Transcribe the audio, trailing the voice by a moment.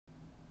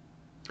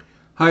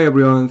Hi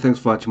everyone, thanks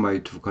for watching my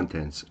YouTube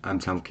contents. I'm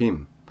Sam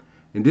Kim.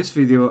 In this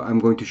video, I'm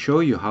going to show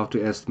you how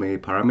to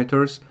estimate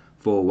parameters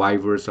for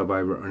Weibull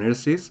Survival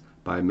Analysis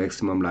by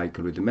maximum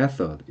likelihood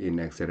method in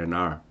Excel and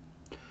R.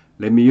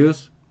 Let me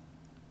use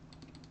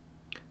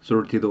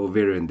sorted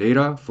ovarian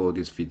data for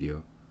this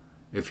video.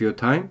 FU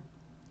time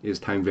is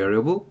time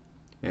variable,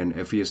 and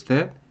FU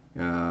stat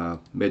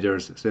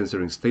measures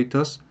censoring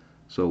status.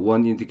 So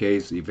 1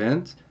 indicates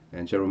event,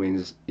 and 0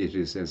 means it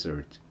is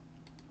censored.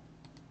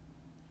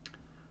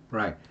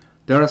 Right.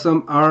 There are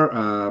some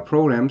R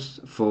programs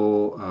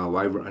for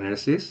Weibull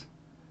analysis.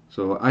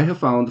 So I have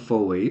found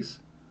 4 ways.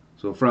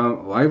 So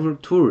from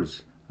Weibull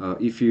tools,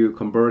 if you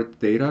convert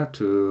data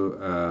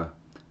to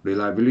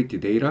reliability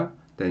data,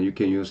 then you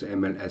can use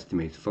M.L.E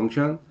estimate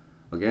function.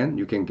 Again,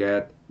 you can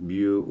get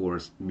mu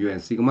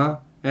and sigma,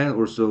 and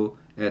also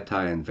eta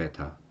and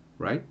beta,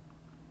 right?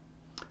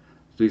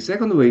 So the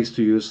second way is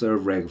to use a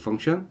reg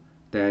function.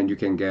 Then you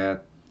can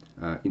get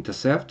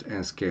intercept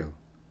and scale.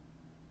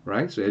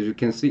 Right? So as you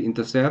can see,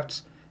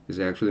 intercepts is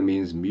actually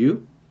means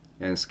mu,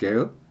 and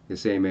scale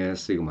is same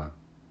as sigma.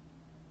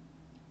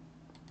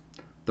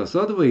 The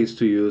third way is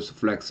to use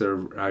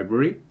flexserve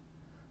library,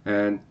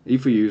 and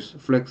if you use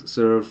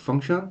flexserve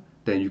function,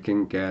 then you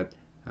can get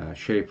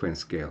shape and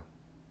scale,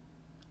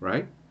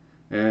 right?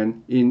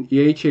 And in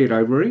EHA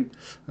library,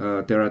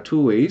 there are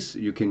 2 ways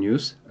you can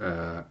use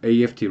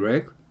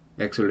AFT-reg,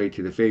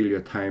 accelerated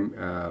failure time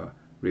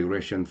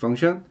regression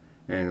function,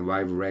 and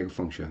Weibull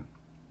function.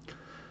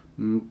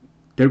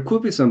 There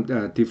could be some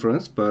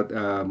difference, but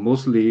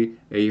mostly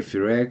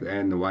AFT-reg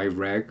and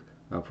Weibull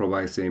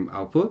provide same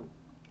output,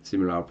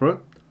 similar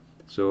output.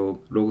 So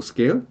log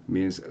scale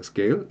means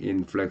scale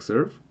in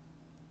flexserve,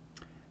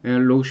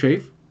 and log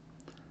shape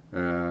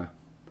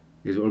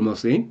is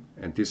almost same,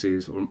 and this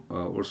is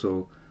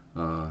also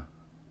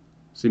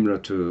similar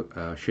to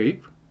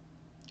shape.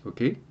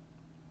 Okay,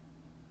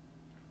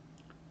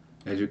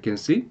 as you can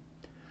see,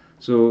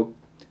 so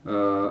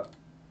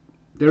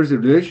there's a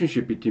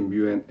relationship between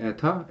mu and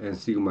eta and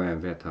sigma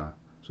and beta.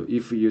 So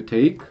if you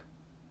take,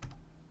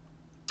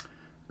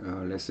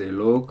 let's say,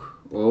 log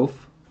of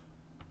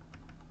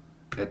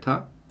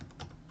eta,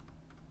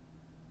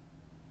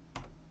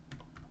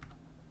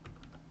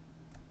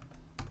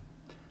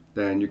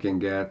 then you can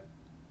get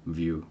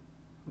view,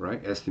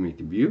 right?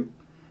 Estimated view.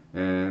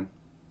 And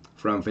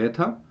from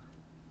beta,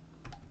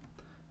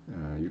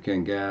 you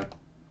can get,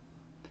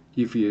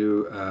 if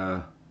you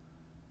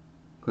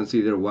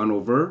consider 1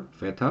 over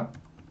beta,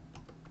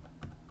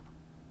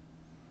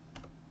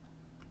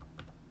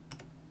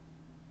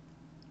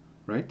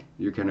 right?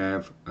 You can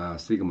have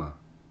sigma.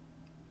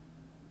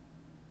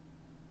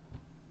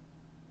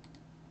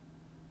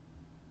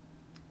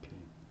 Okay.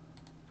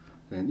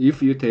 And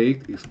if you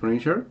take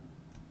exponential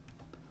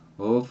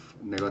of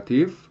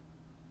negative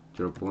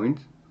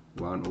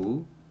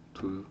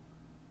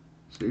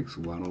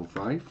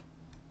 0.1026105,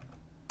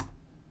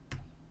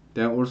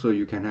 then also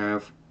you can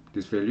have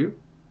this value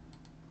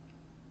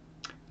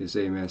the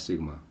same as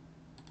sigma.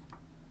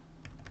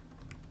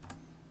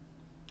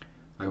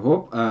 I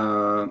hope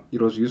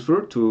it was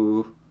useful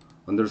to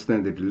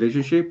understand the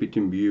relationship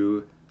between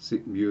mu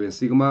and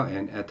sigma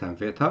and eta and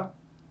beta,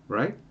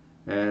 right?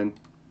 And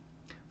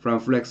from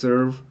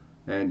flexserve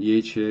and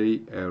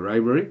EHA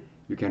library,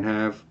 you can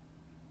have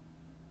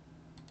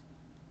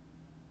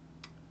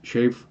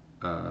shape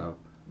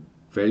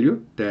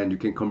value, then you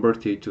can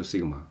convert it to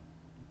sigma.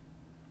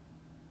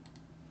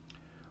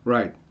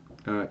 Right.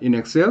 In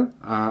Excel,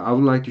 I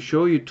would like to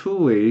show you 2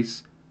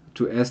 ways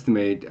to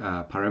estimate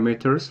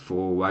parameters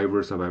for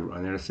Weibull Survival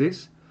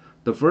Analysis.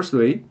 The first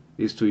way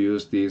is to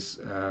use this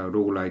log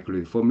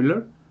likelihood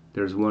formula.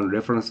 There's one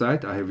reference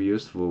site I have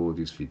used for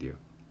this video,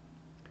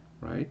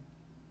 right?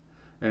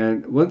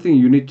 And one thing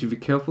you need to be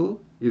careful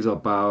is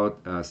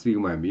about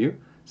sigma and mu.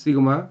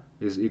 Sigma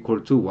is equal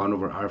to 1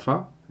 over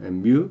alpha,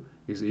 and mu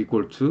is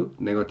equal to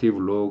negative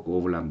log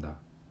of lambda.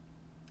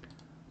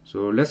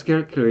 So let's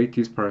calculate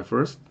this part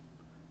first.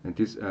 And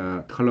this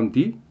column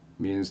D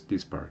means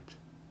this part.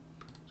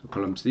 So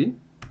column C,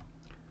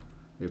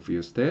 if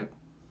you step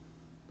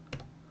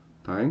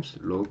times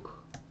log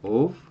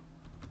of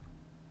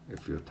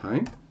if you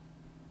time,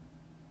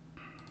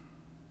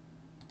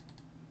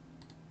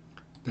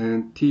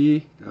 and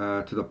T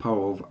to the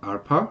power of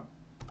alpha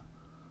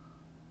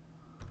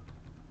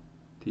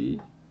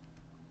T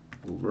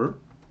over,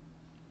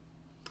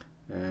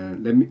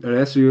 and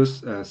let's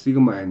use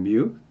sigma and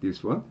mu,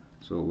 this one.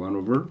 So 1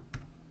 over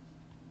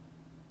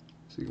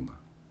sigma.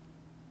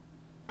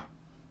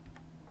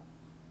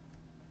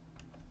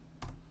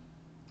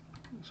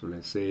 So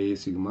let's say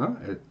sigma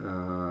at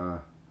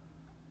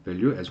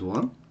value as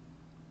 1.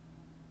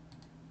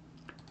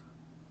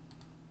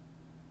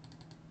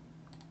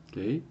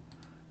 Okay.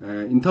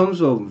 In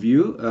terms of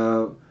view,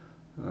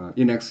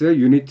 in Excel,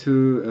 you need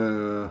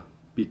to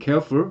be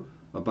careful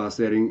about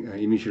setting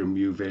initial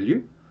mu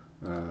value.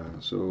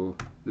 So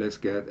let's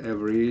get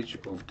average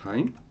of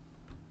time.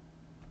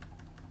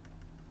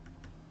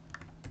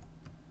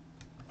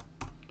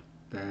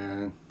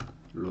 Then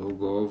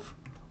log of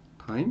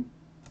time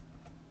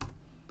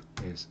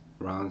is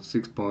around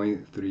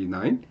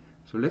 6.39.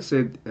 So let's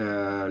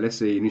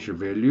say initial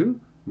value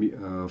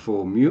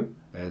for mu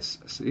as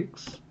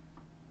 6.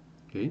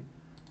 Okay,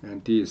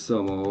 and the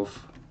sum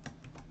of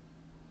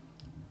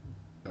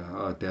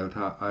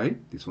delta I,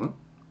 this one,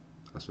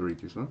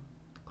 this one,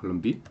 column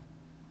B.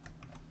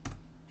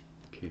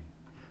 Okay,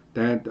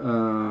 then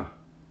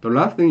the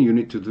last thing you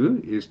need to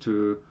do is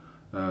to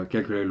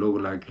calculate log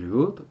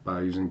likelihood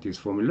by using this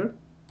formula.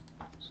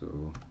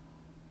 So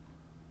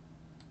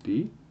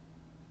D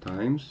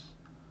times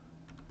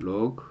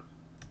log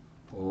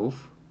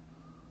of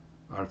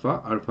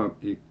alpha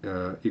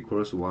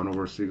equals 1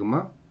 over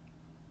sigma,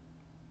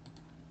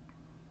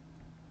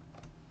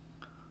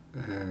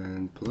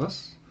 and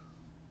plus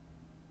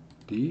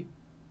D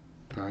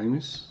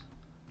times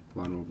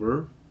 1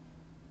 over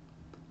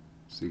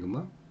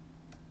sigma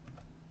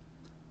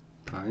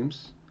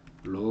times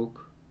log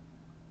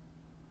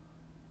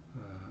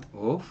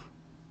of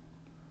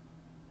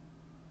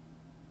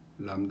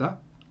lambda,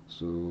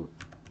 so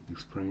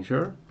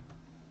exponential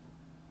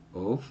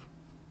of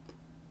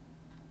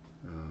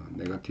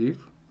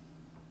negative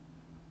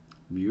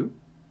mu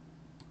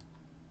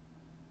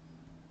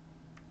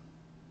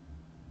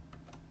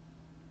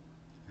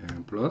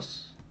and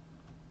plus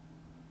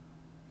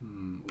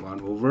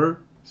 1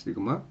 over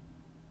sigma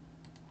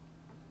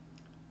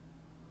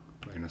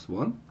minus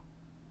 1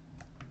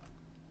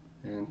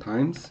 and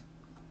times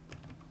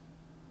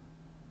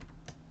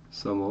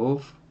sum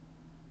of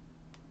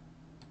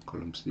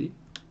column C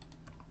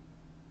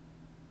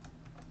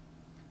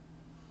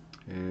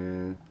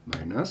and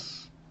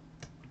minus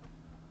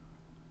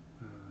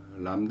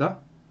lambda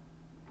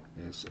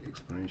is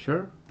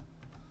exponential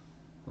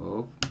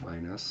of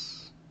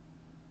minus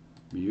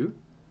mu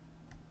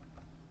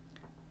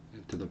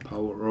and to the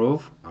power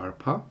of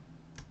alpha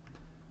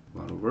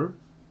 1 over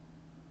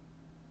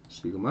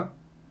sigma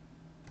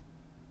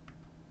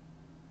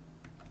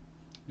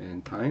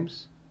and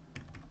times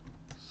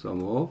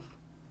sum of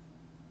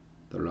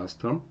the last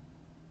term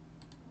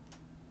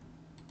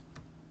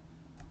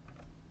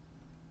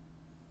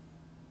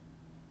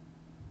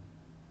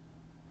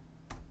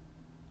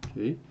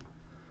okay.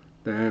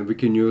 Then we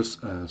can use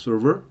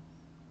solver.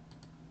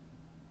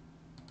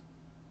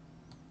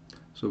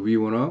 So we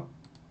wanna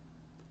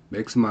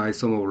maximize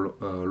sum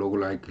of log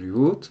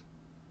likelihood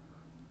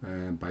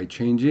by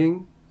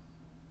changing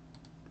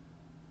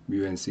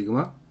mu and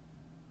sigma,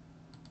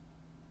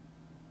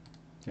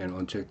 and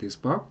uncheck this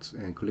box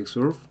and click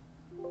solve.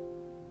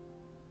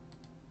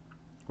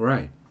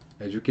 Alright,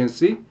 as you can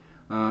see,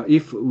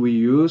 if we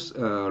use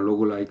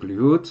log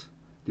likelihood,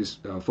 this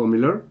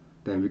formula,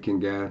 then we can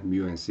get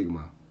mu and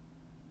sigma.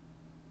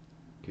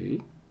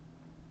 Okay.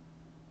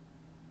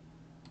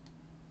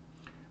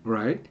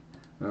 Right.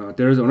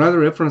 There is another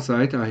reference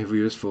site I have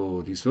used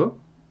for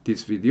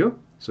this video.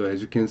 So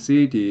as you can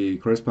see, the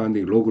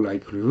corresponding log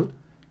likelihood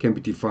can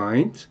be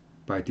defined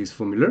by this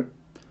formula.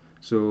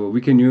 So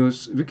we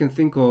can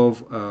think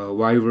of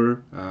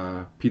Weibull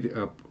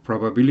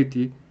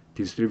probability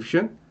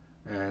distribution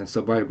and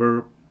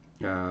survival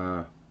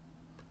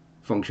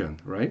function,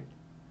 right?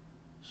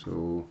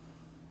 So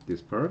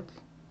this part,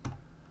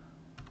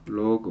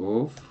 log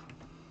of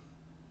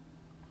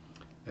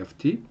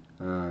ft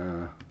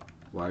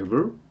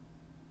Weibull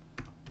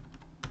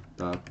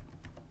dot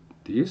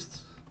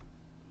dist.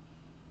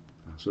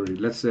 Sorry,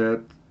 let's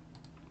set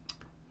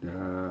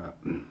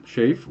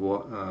shape.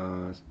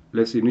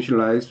 Let's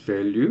initialize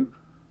value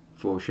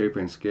for shape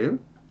and scale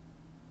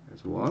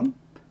as 1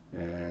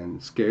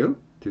 and scale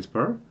this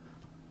part.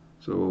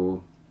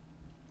 So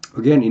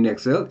again, in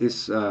Excel,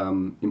 it's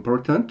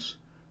important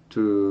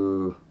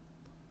to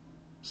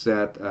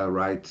set a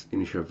right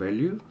initial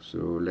value.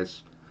 So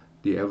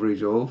the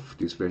average of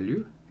this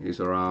value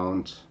is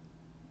around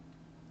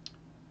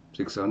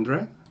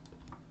 600.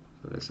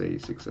 So let's say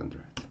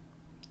 600.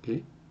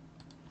 Okay.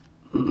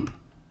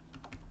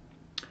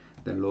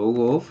 The log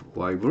of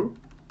Weibull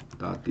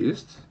dot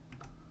dist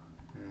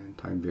and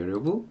time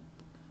variable,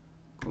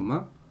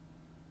 comma,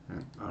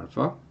 and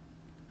alpha,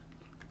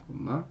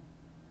 comma,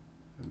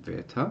 and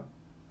beta,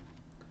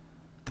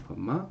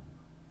 comma,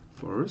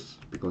 false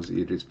because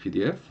it is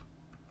PDF.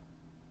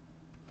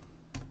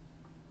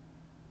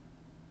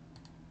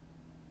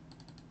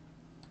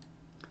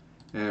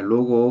 And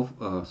log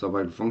of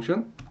survival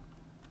function.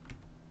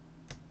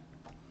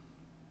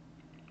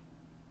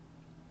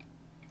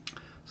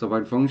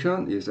 Survival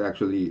function is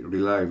actually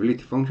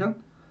reliability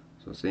function,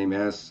 so same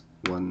as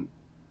 1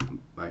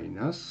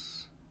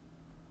 minus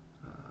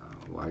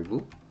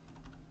Weibull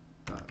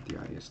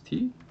dist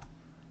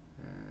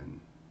and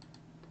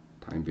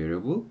time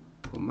variable,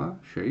 comma,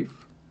 shape,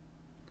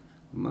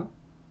 comma,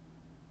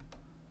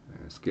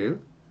 scale,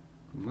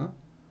 comma,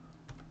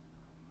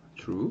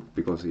 true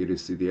because it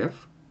is CDF.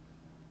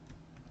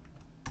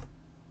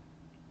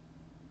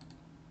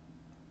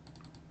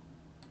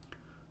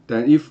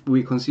 Then if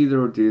we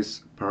consider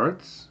these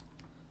parts,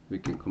 we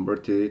can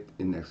convert it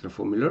in Excel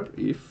formula.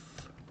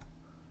 If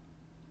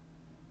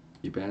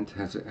event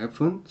has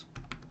happened,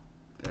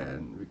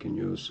 then we can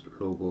use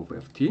log of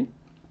ft.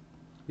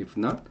 If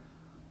not,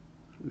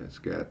 let's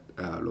get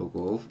a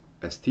logo of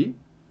ST.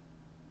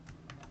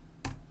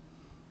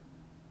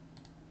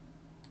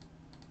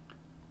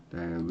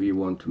 Then we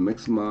want to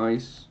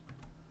maximize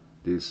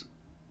this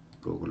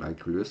log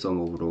likelihood, sum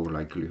of log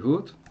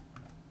likelihood.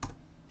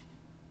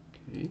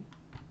 Okay,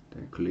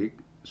 then click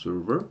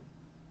server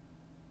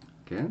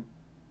again,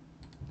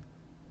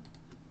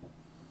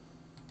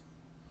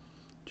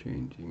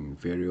 changing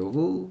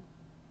variable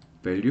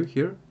value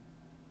here.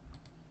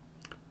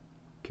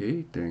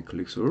 Okay, then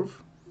click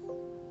serve.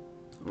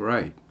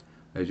 Alright,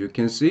 as you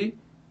can see,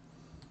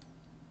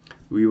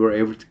 we were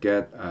able to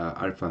get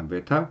alpha and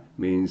beta,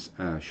 means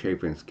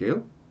shape and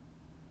scale,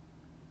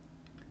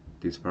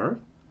 this part.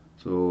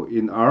 So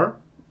in R,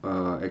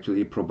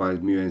 actually it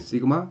provides mu and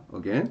sigma.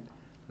 Again,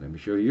 let me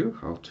show you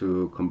how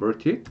to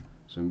convert it.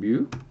 So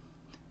mu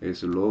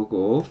is log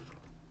of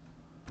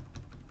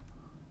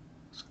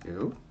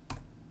scale,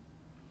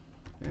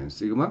 and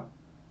sigma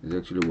is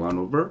actually 1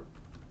 over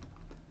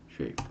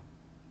shape.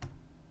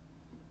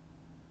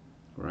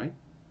 Alright.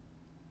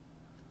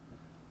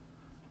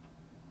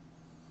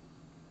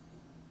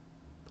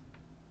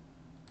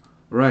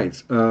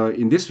 Right,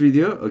 in this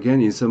video,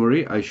 again in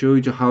summary, I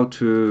showed you how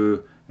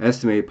to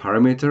estimate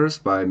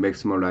parameters by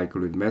maximum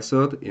likelihood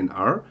method in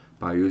R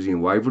by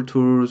using Weibull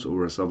tools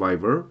or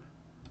Survivor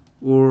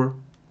or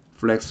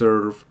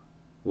FlexServe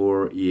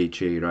or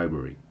EHA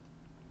library.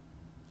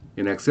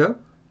 In Excel,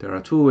 there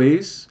are two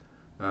ways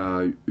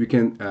you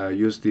can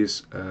use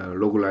this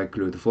log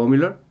likelihood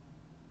formula.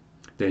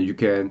 Then you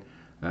can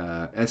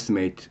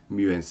estimate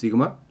mu and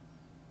sigma.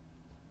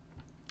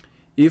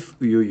 If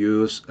you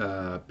use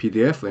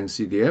PDF and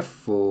CDF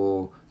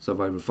for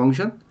survival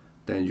function,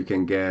 then you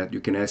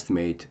can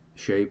estimate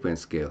shape and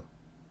scale,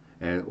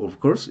 and of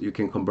course you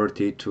can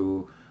convert it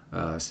to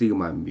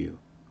sigma and mu.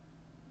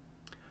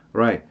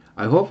 Right.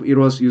 I hope it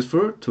was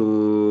useful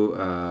to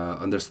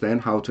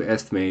understand how to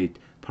estimate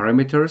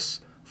parameters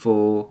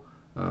for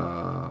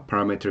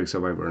parametric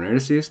survival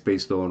analysis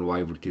based on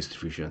Weibull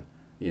distribution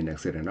in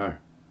Excel and R.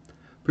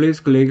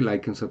 Please click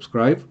like and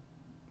subscribe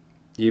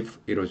if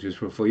it was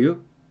useful for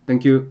you.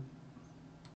 Thank you.